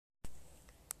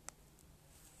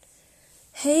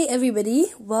Hey everybody,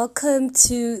 welcome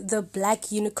to the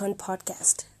Black Unicorn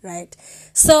podcast, right?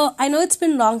 So I know it's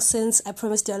been long since I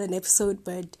promised y'all an episode,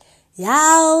 but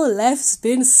yeah, life's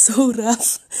been so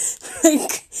rough.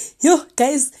 Like, yo,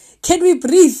 guys, can we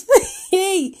breathe?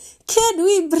 Hey, can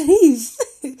we breathe?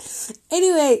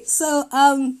 Anyway, so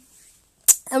I'm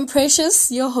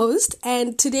Precious, your host,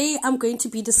 and today I'm going to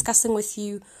be discussing with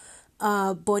you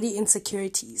body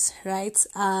insecurities, right?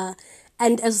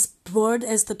 And as broad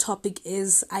as the topic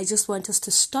is, I just want us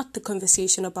to start the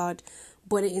conversation about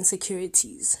body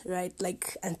insecurities, right?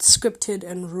 Like unscripted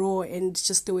and raw and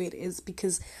just the way it is,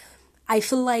 because I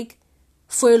feel like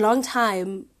for a long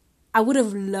time, I would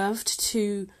have loved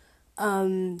to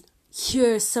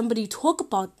hear somebody talk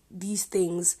about these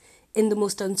things in the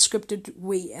most unscripted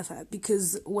way ever,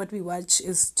 because what we watch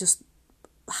is just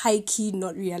high key,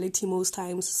 not reality most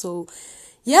times. So,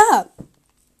 yeah.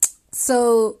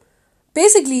 So,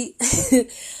 basically,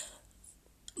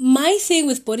 my thing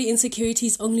with body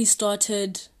insecurities only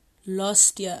started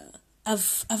last year.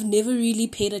 I've never really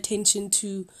paid attention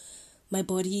to my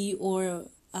body or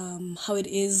how it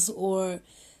is, or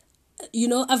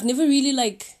I've never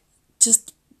really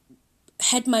just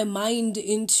had my mind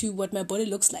into what my body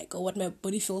looks like or what my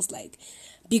body feels like,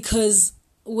 because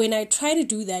when I try to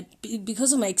do that,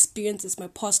 because of my experiences, my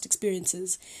past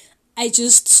experiences, I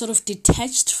just sort of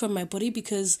detached from my body,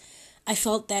 because I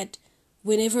felt that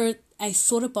whenever I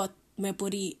thought about my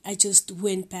body, I just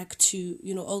went back to,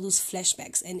 all those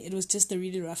flashbacks, and it was just a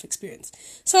really rough experience.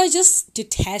 So I just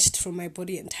detached from my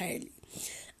body entirely.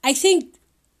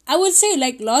 I would say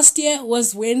last year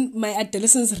was when my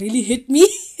adolescence really hit me.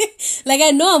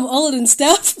 I know I'm old and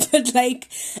stuff, but I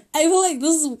feel like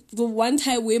this is the one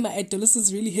time where my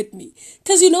adolescence really hit me.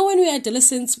 Because when we're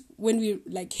adolescents, when we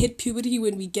hit puberty,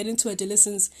 when we get into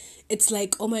adolescence, it's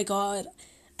like, oh my god,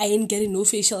 I ain't getting no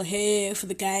facial hair for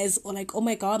the guys, or oh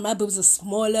my god, my boobs are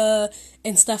smaller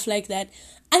and stuff like that.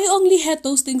 I only had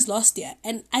those things last year,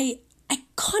 and I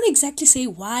can't exactly say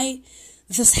why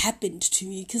this happened to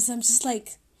me, because I'm just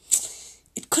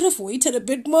it could have waited a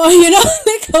bit more,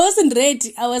 I wasn't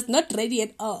ready. I was not ready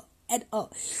at all.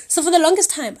 So for the longest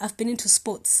time, I've been into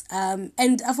sports.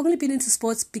 And I've only been into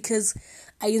sports because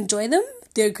I enjoy them.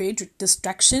 They're a great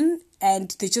distraction,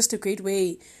 and they're just a great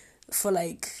way for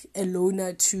a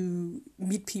loner to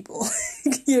meet people,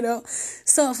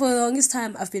 So for the longest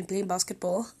time, I've been playing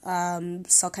basketball,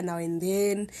 soccer now and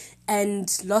then. And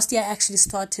last year, I actually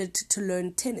started to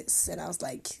learn tennis. And I was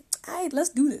like, all right, let's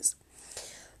do this.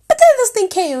 But then this thing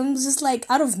came just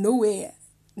out of nowhere.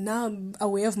 Now I'm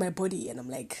aware of my body, and I'm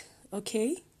like,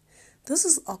 okay, this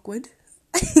is awkward.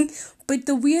 But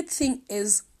the weird thing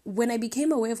is, when I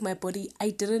became aware of my body,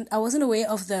 I wasn't aware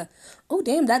of the, oh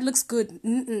damn, that looks good.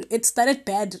 It started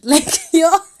bad.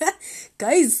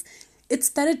 Guys, it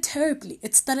started terribly.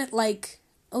 It started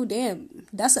oh damn,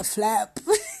 that's a flap.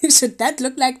 Should that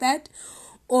look like that?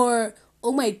 Or,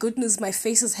 oh my goodness, my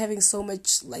face is having so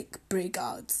much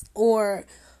breakouts. Or,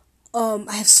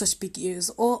 I have such big ears,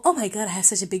 or oh my god, I have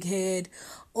such a big head,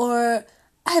 or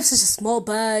I have such a small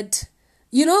butt.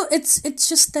 It's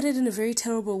just started in a very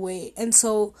terrible way, and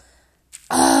so,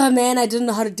 man, I didn't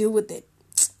know how to deal with it.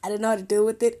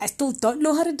 I still don't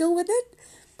know how to deal with it.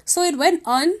 So it went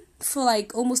on for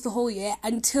almost the whole year,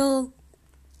 until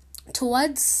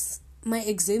towards my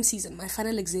exam season, my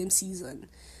final exam season,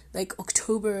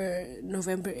 October,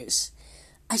 November-ish.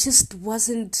 I just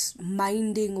wasn't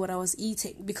minding what I was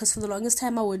eating, because for the longest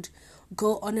time I would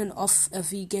go on and off a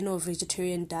vegan or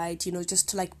vegetarian diet, just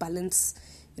to balance,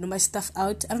 my stuff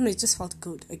out. I don't know, it just felt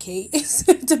good, okay?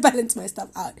 To balance my stuff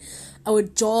out. I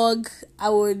would jog, I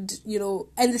would,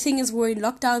 and the thing is, we're in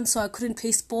lockdown, so I couldn't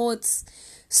play sports.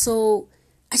 So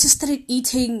I just started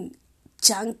eating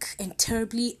junk and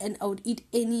terribly, and I would eat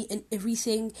any and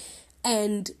everything,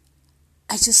 and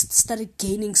I just started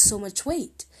gaining so much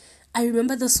weight. I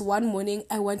remember this one morning,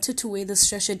 I wanted to wear this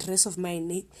stretched dress of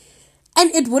mine,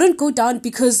 and it wouldn't go down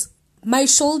because my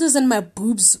shoulders and my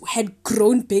boobs had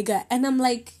grown bigger. And I'm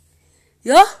like,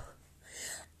 yeah,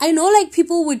 I know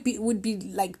people would be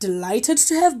delighted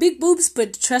to have big boobs,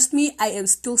 but trust me, I am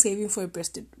still saving for a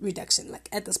breast reduction.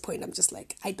 At this point, I'm just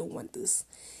I don't want this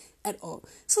at all.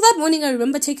 So that morning, I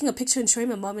remember taking a picture and showing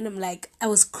my mom, and I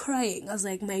was crying. I was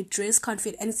like, my dress can't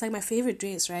fit, and it's my favorite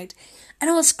dress, right? And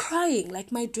I was crying,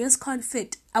 my dress can't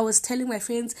fit. I was telling my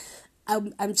friends,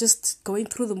 I'm just going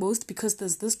through the most, because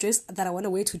there's this dress that I want to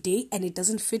wear today, and it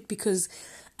doesn't fit because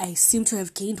I seem to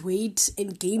have gained weight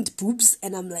and gained boobs,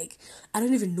 and I'm I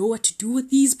don't even know what to do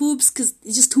with these boobs, because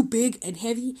it's just too big and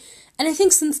heavy. And I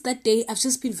think since that day, I've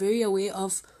just been very aware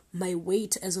of my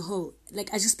weight as a whole.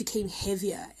 I just became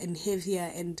heavier and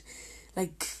heavier, and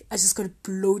Like, I just got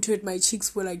bloated. My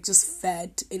cheeks were like just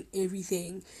fat and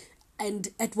everything. And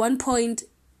at one point,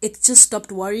 it just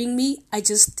stopped worrying me.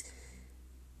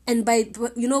 And by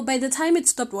the time it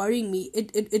stopped worrying me,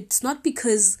 it's not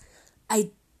because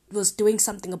I was doing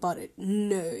something about it.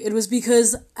 No, it was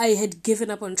because I had given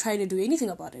up on trying to do anything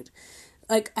about it.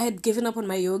 Like, I had given up on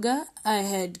my yoga. I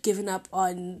had given up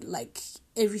on like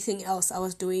everything else I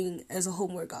was doing as a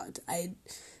home workout. I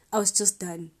was just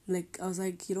done. Like, I was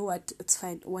like, you know what? It's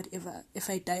fine. Whatever. If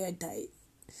I die, I die.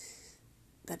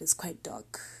 That is quite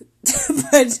dark.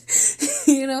 But,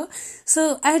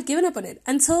 so I had given up on it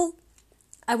until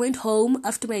I went home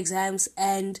after my exams.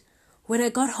 And when I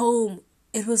got home,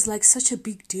 it was like such a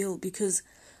big deal because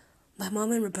my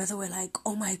mom and my brother were like,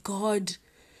 oh my God,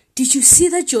 did you see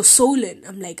that you're swollen?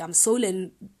 I'm like, I'm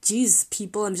swollen. Jeez,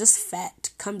 people, I'm just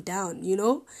fat. Calm down,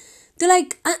 They're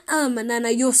like, Manana,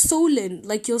 you're swollen.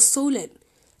 Like, you're swollen.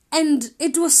 And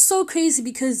it was so crazy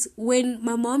because when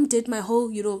my mom did my whole,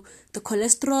 the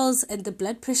cholesterols and the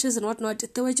blood pressures and whatnot,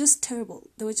 they were just terrible.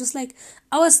 They were just like,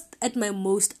 I was at my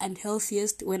most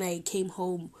unhealthiest when I came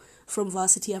home from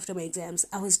varsity after my exams.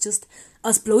 I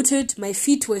was bloated. My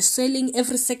feet were swelling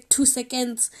every 2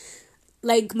 seconds.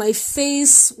 Like, my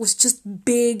face was just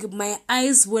big. My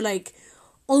eyes were like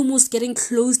almost getting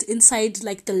closed inside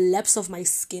like the laps of my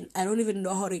skin. I don't even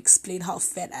know how to explain how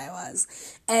fat I was.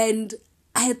 And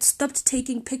I had stopped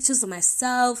taking pictures of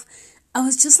myself. I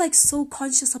was just like so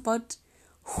conscious about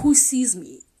who sees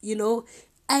me,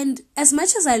 And as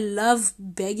much as I love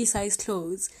baggy size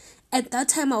clothes, at that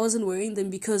time I wasn't wearing them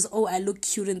because, I look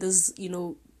cute in this,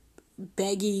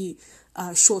 baggy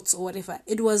shorts or whatever.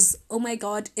 It was, oh my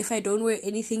God, if I don't wear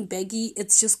anything baggy,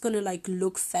 it's just gonna like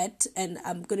look fat and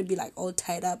I'm gonna be like all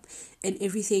tied up and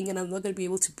everything and I'm not gonna be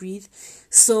able to breathe.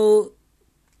 So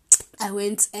I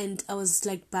went and I was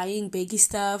like buying baggy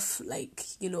stuff, like,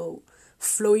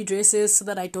 flowy dresses so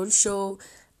that I don't show.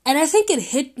 And I think it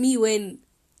hit me when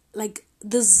like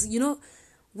this,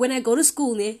 when I go to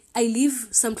school, I leave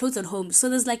some clothes at home. So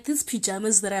there's like these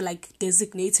pajamas that are like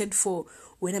designated for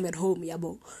when I'm at home,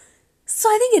 yabo. So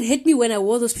I think it hit me when I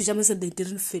wore those pajamas and they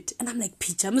didn't fit. And I'm like,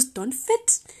 pajamas don't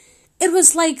fit? It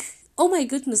was like, oh my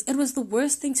goodness, it was the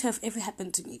worst thing to have ever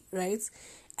happened to me, right?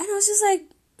 And I was just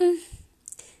like,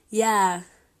 yeah,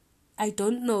 I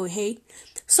don't know, hey?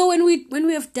 So when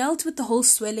we have dealt with the whole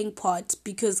swelling part,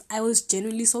 because I was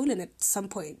genuinely swollen at some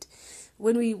point,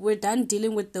 when we were done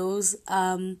dealing with those,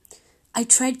 I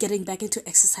tried getting back into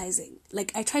exercising.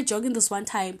 Like, I tried jogging this one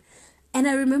time, and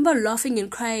I remember laughing and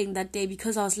crying that day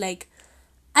because I was like,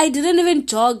 I didn't even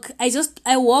jog.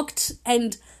 I walked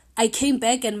and I came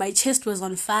back and my chest was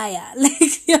on fire.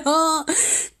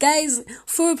 Like, guys,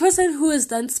 for a person who has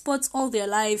done sports all their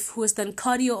life, who has done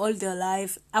cardio all their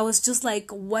life, I was just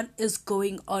like, what is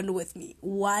going on with me?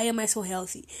 Why am I so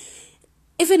healthy?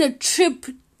 Even a trip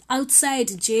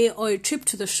outside, Jay, or a trip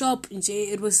to the shop, Jay,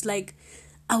 it was like,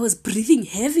 I was breathing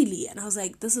heavily and I was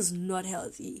like, this is not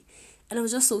healthy. And I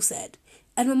was just so sad.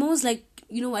 And my mom was like,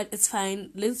 you know what, it's fine.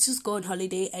 Let's just go on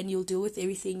holiday and you'll deal with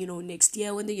everything, next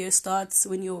year when the year starts,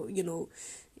 when you're,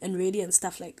 and ready and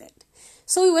stuff like that.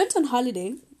 So we went on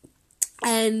holiday.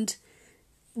 And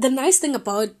the nice thing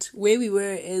about where we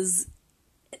were is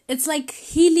it's like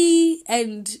hilly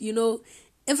and,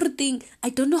 everything. I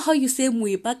don't know how you say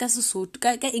mwepa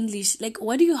ka English. Like,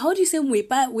 how do you say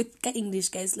mwepa with ka English,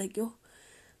 guys? Like,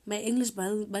 my English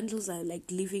bundles are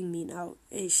like leaving me now.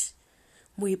 Ish.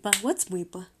 Mwepa. What's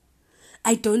mwepa?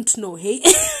 I don't know, hey?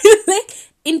 Like,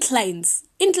 inclines.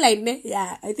 Incline, ne?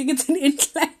 Yeah, I think it's an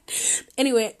incline.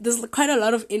 Anyway, there's quite a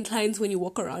lot of inclines when you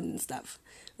walk around and stuff,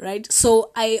 right? So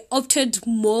I opted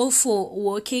more for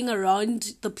walking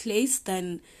around the place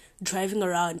than driving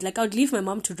around. Like, I would leave my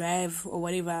mom to drive or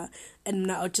whatever,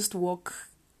 and I would just walk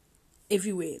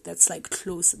everywhere that's like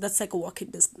close. That's like a walking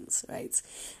distance, right?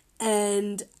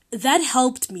 And that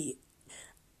helped me.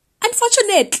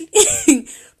 Unfortunately,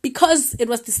 because it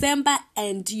was December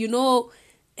and,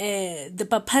 the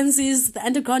Papanzis, the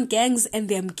underground gangs and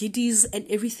the Mgidis and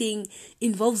everything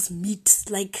involves meat,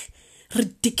 like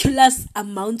ridiculous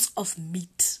amounts of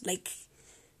meat. Like,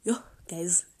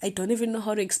 guys, I don't even know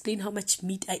how to explain how much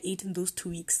meat I ate in those 2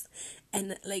 weeks.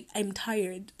 And like, I'm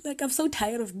tired. Like, I'm so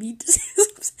tired of meat.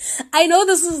 I know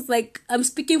this is like, I'm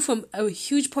speaking from a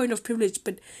huge point of privilege,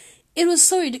 but it was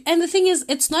so ridiculous. And the thing is,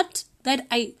 it's not that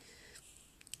I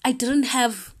didn't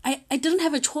have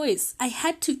a choice. I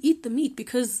had to eat the meat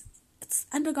because it's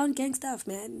underground gang stuff,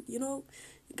 man. You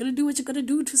gotta do what you gotta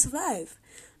do to survive,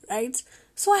 right?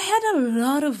 So I had a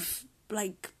lot of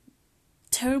like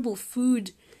terrible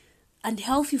food,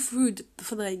 unhealthy food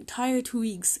for the entire 2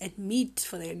 weeks, and meat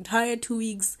for the entire 2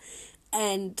 weeks.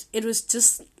 and it was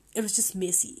just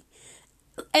messy.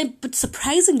 But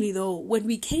surprisingly though, when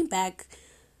we came back,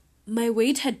 my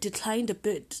weight had declined a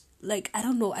bit. Like, I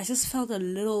don't know, I just felt a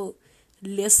little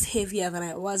less heavier than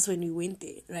I was when we went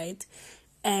there, right?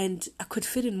 And I could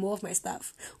fit in more of my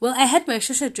stuff. Well, I had my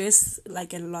shusha dress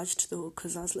like enlarged though,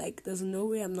 because I was like, there's no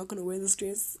way I'm not gonna wear this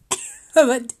dress.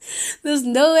 But there's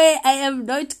no way I am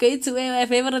not going to wear my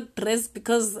favorite dress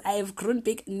because I have grown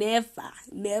big. Never.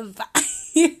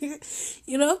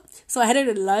 You know? So I had it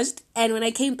enlarged, and when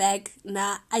I came back,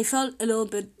 I felt a little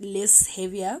bit less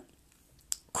heavier.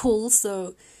 Cool.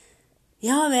 So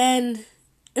yeah, man,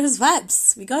 it was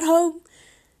vibes. We got home,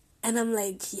 and I'm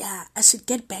like, yeah, I should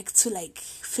get back to like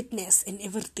fitness and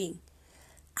everything.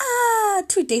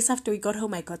 2 days after we got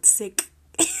home, I got sick.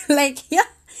 Like, yeah.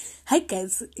 Hi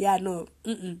guys. Yeah, no.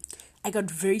 I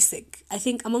got very sick. I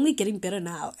think I'm only getting better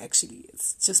now, actually.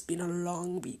 It's just been a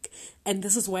long week. And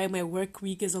this is why my work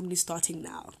week is only starting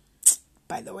now,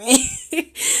 by the way.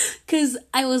 Because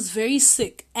I was very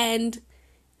sick. And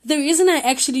the reason I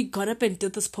actually got up and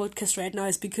did this podcast right now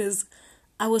is because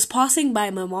I was passing by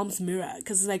my mom's mirror.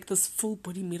 Because it's like this full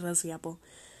body mirror. And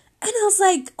I was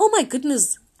like, oh my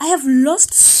goodness, I have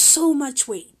lost so much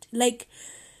weight. Like,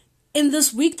 in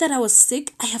this week that I was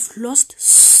sick, I have lost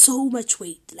so much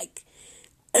weight. Like,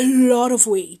 a lot of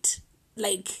weight.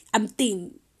 Like, I'm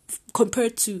thin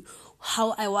compared to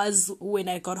how I was when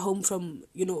I got home from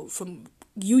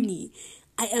uni.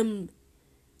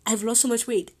 I've lost so much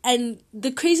weight. And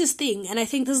the craziest thing, and I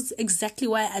think this is exactly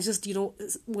why I just,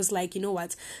 was like, you know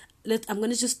what, I'm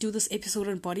going to just do this episode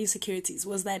on body insecurities,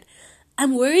 was that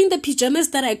I'm wearing the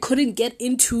pajamas that I couldn't get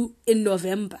into in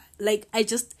November. Like,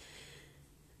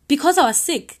 because I was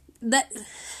sick,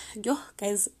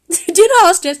 guys, do you know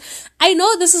how stressed? I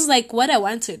know this is like what I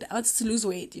wanted. I wanted to lose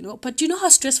weight, but do you know how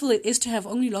stressful it is to have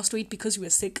only lost weight because you were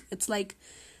sick? It's like,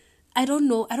 I don't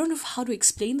know how to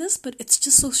explain this, but it's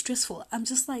just so stressful. I'm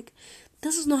just like,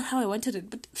 this is not how I wanted it.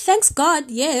 But thanks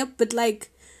God, yeah, but like,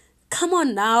 come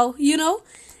on now,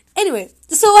 Anyway,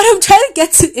 so what I'm trying to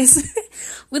get to is,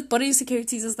 with body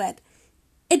insecurities, is that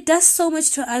it does so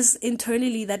much to us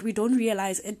internally that we don't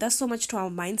realize. It does so much to our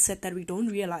mindset that we don't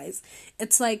realize.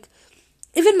 It's like,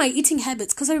 even my eating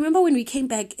habits, because I remember when we came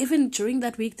back, even during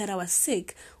that week that I was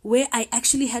sick, where I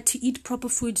actually had to eat proper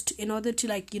food in order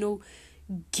to,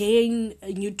 gain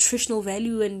a nutritional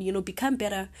value and, become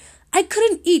better. I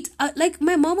couldn't eat. Like,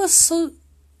 my mom was so,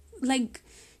 like,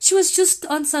 she was just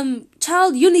on some,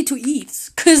 child, you need to eat.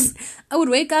 Because I would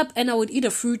wake up and I would eat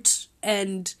a fruit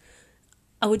and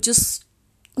I would just,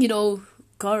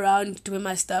 go around doing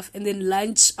my stuff. And then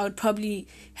lunch, I would probably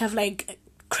have like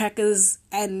crackers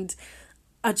and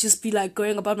I'd just be like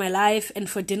going about my life. And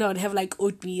for dinner, I'd have like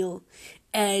oatmeal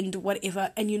and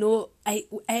whatever. And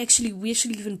we actually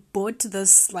even bought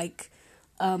this like,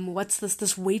 what's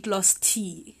this weight loss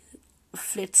tea,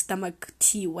 flat stomach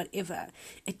tea, whatever.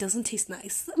 It doesn't taste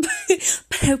nice.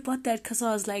 But I bought that because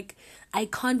I was like, I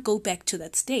can't go back to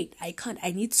that state. I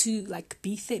need to like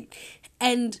be thin.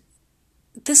 And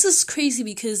this is crazy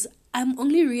because I'm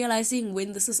only realizing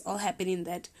when this is all happening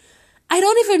that I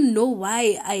don't even know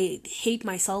why I hate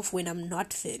myself when I'm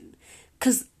not thin.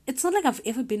 Because it's not like I've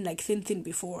ever been like thin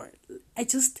before. I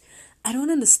don't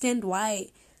understand why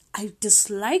I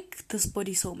dislike this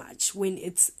body so much when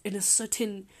it's in a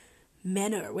certain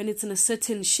manner, when it's in a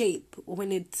certain shape,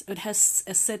 when it has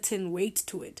a certain weight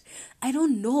to it. I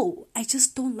don't know. I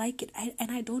just don't like it.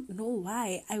 And I don't know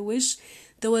why. I wish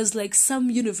there was like some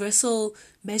universal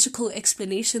magical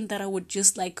explanation that I would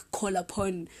just like call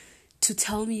upon to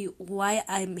tell me why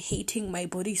I'm hating my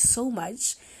body so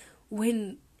much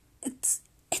when it's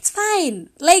fine.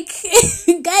 Like,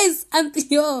 guys,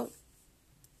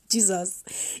 Jesus,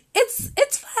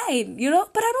 it's fine,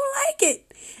 but I don't like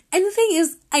it. And the thing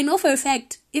is, I know for a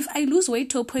fact, if I lose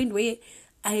weight to a point where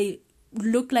I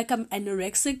look like I'm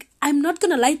anorexic, I'm not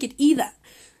gonna like it either.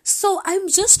 So I'm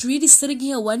just really sitting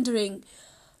here wondering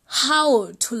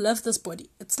how to love this body.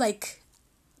 It's like,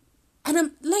 and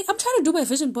I'm trying to do my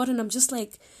vision board and I'm just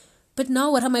like, but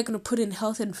now what am I gonna put in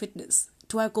health and fitness?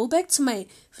 Do I go back to my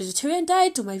vegetarian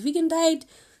diet, to my vegan diet?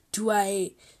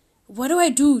 What do I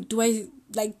do? Do I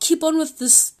like keep on with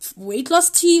this weight loss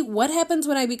tea? What happens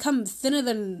when I become thinner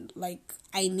than like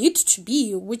I need to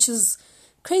be, which is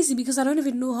crazy because I don't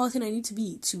even know how thin I need to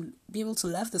be able to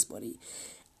love this body.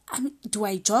 Do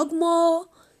I jog more?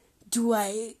 Do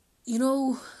I,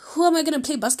 who am I going to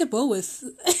play basketball with?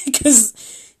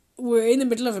 Because we're in the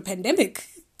middle of a pandemic,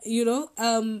 who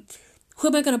am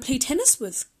I going to play tennis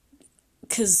with?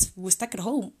 Because we're stuck at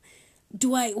home.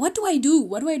 What do I do?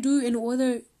 What do I do in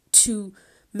order to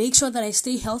make sure that I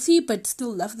stay healthy, but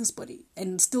still love this body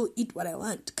and still eat what I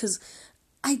want. Because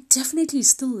I definitely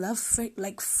still love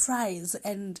fries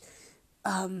and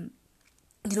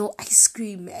ice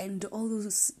cream and all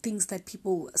those things that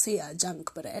people say are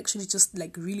junk, but are actually just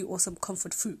like really awesome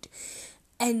comfort food.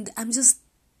 And I'm just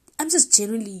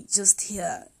genuinely just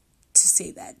here to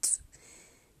say that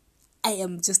I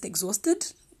am just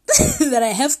exhausted, that I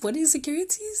have body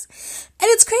insecurities, and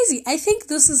it's crazy. I think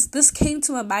this came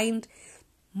to my mind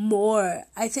more.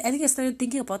 I think I started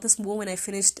thinking about this more when I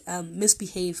finished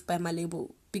Misbehave by my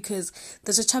label, because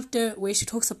there's a chapter where she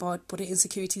talks about body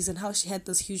insecurities and how she had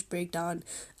this huge breakdown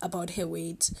about her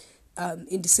weight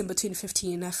in December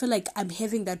 2015. And I feel like I'm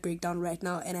having that breakdown right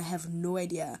now, and I have no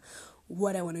idea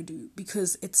what I want to do,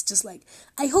 because it's just like,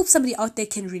 I hope somebody out there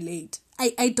can relate.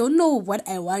 I don't know what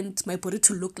I want my body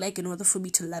to look like in order for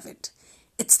me to love it.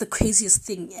 It's the craziest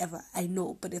thing ever, I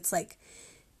know, but it's like,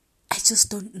 I just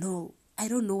don't know. I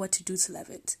don't know what to do to love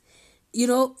it.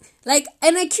 And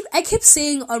I keep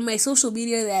saying on my social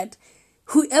media that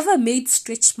whoever made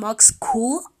stretch marks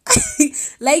cool,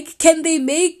 like, can they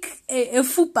make a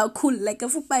fupa cool? Like, a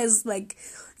fupa is like,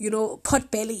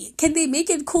 pot belly. Can they make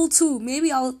it cool too?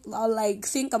 Maybe I'll like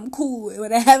think I'm cool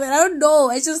when I have it. I don't know.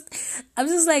 I'm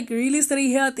just like really sitting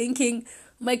here thinking,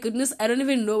 my goodness, I don't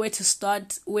even know where to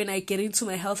start when I get into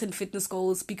my health and fitness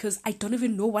goals, because I don't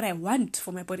even know what I want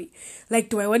for my body. Like,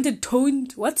 do I want it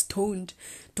toned? What's toned?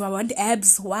 Do I want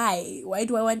abs? Why? Why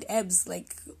do I want abs?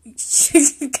 Like,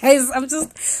 guys, I'm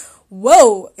just,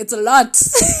 whoa, it's a lot.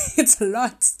 It's a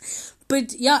lot.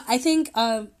 But yeah, I think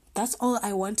that's all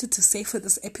I wanted to say for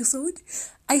this episode.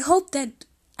 I hope that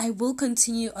I will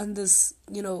continue on this,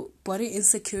 body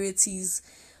insecurities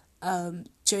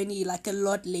journey like a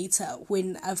lot later,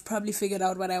 when I've probably figured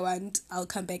out what I want. I'll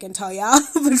come back and tell y'all.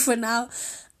 But for now,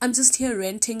 I'm just here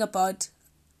ranting about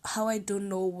how I don't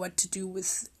know what to do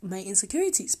with my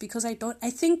insecurities, because I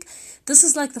think this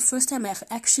is like the first time I've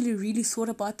actually really thought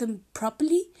about them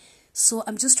properly. So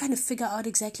I'm just trying to figure out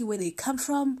exactly where they come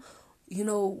from.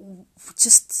 I'm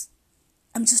just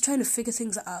trying to figure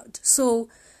things out. So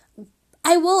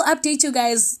I will update you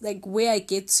guys like where I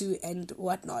get to and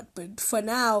whatnot. But for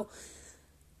now,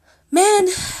 man,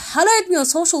 holler at me on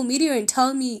social media and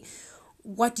tell me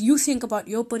what you think about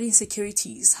your body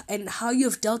insecurities and how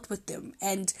you've dealt with them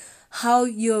and how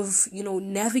you've,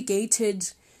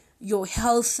 navigated your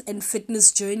health and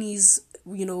fitness journeys,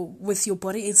 with your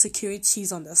body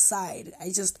insecurities on the side.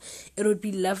 It would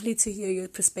be lovely to hear your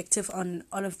perspective on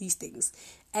all of these things.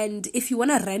 And if you want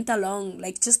to rant along,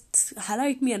 like, just holler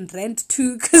at me and rant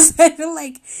too, because I feel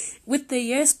like with the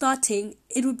year starting,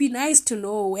 it would be nice to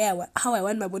know how I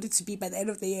want my body to be by the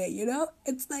end of the year,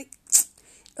 It's like,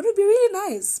 it would be really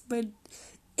nice, but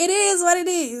it is what it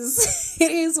is.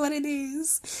 It is what it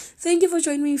is. Thank you for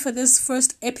joining me for this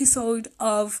first episode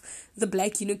of The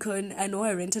Black Unicorn. I know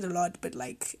I ranted a lot, but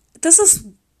like, this is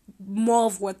more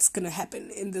of what's gonna happen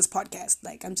in this podcast.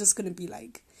 Like, I'm just gonna be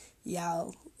like, yeah.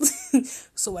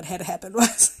 So what had happened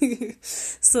was.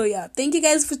 So yeah, thank you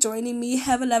guys for joining me.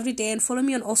 Have a lovely day, and follow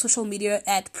me on all social media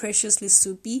at Preciously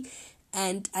Soupy,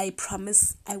 and I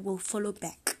promise I will follow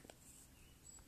back.